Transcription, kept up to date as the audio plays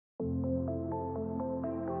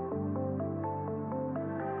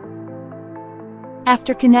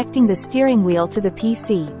After connecting the steering wheel to the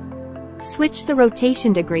PC, switch the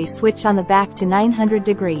rotation degree switch on the back to 900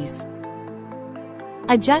 degrees.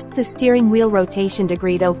 Adjust the steering wheel rotation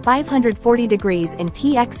degree to 540 degrees in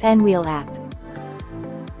PXN Wheel app.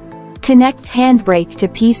 Connect handbrake to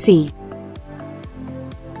PC.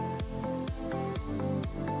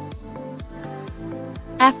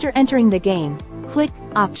 After entering the game, click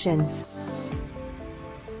Options.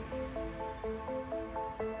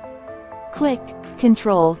 Click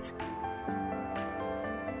Controls.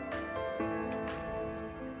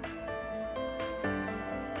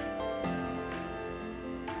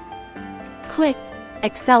 Click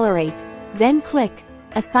Accelerate, then click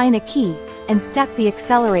Assign a key, and step the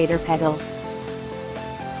accelerator pedal.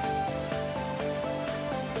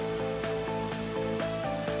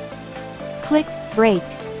 Click Brake,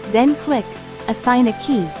 then click Assign a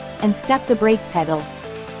key, and step the brake pedal.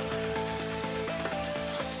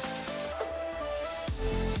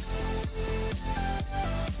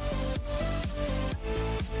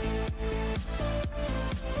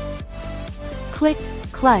 Click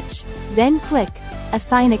Clutch, then click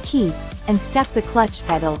Assign a key, and step the clutch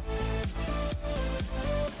pedal.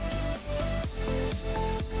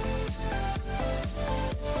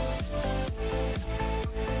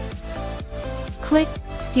 Click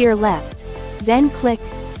Steer Left, then click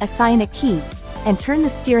Assign a key, and turn the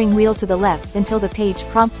steering wheel to the left until the page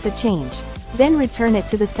prompts a change, then return it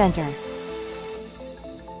to the center.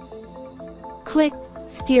 Click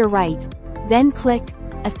Steer Right, then click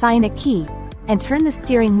Assign a key, and turn the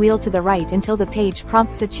steering wheel to the right until the page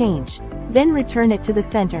prompts a change, then return it to the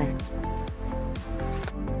center.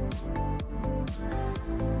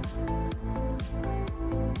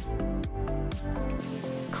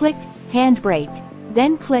 Click Handbrake,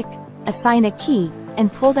 then click Assign a key,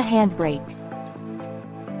 and pull the handbrake.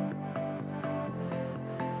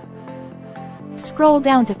 Scroll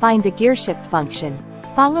down to find the gearshift function.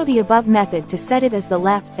 Follow the above method to set it as the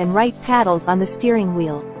left and right paddles on the steering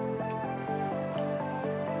wheel.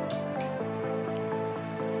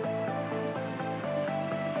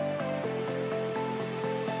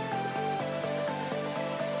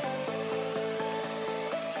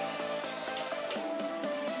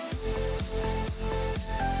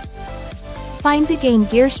 Find the game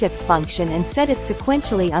gearshift function and set it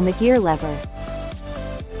sequentially on the gear lever.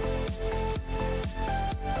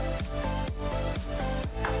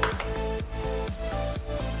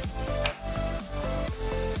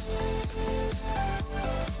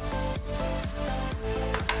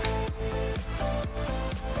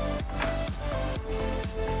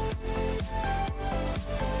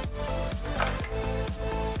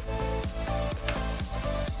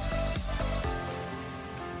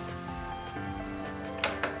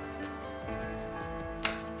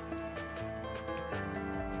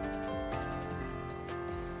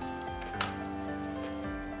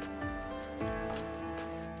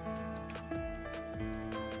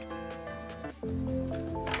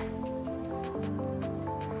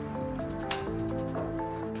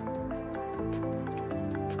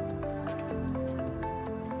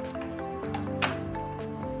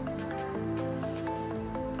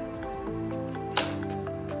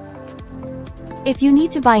 If you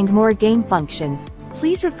need to bind more game functions,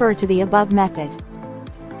 please refer to the above method.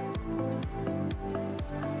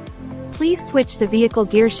 Please switch the vehicle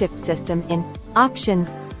gearshift system in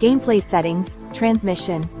Options, Gameplay Settings,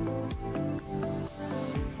 Transmission.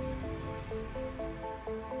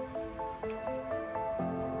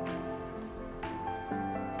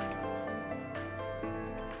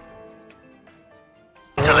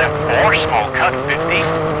 To left 4, small cut 50,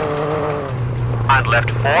 and left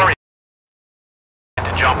 4 into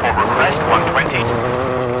jump over crest 120.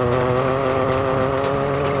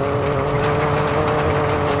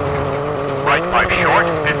 Right 5 short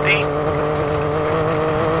 50,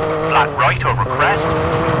 flat right over crest,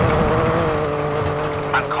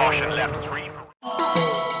 and caution left 3.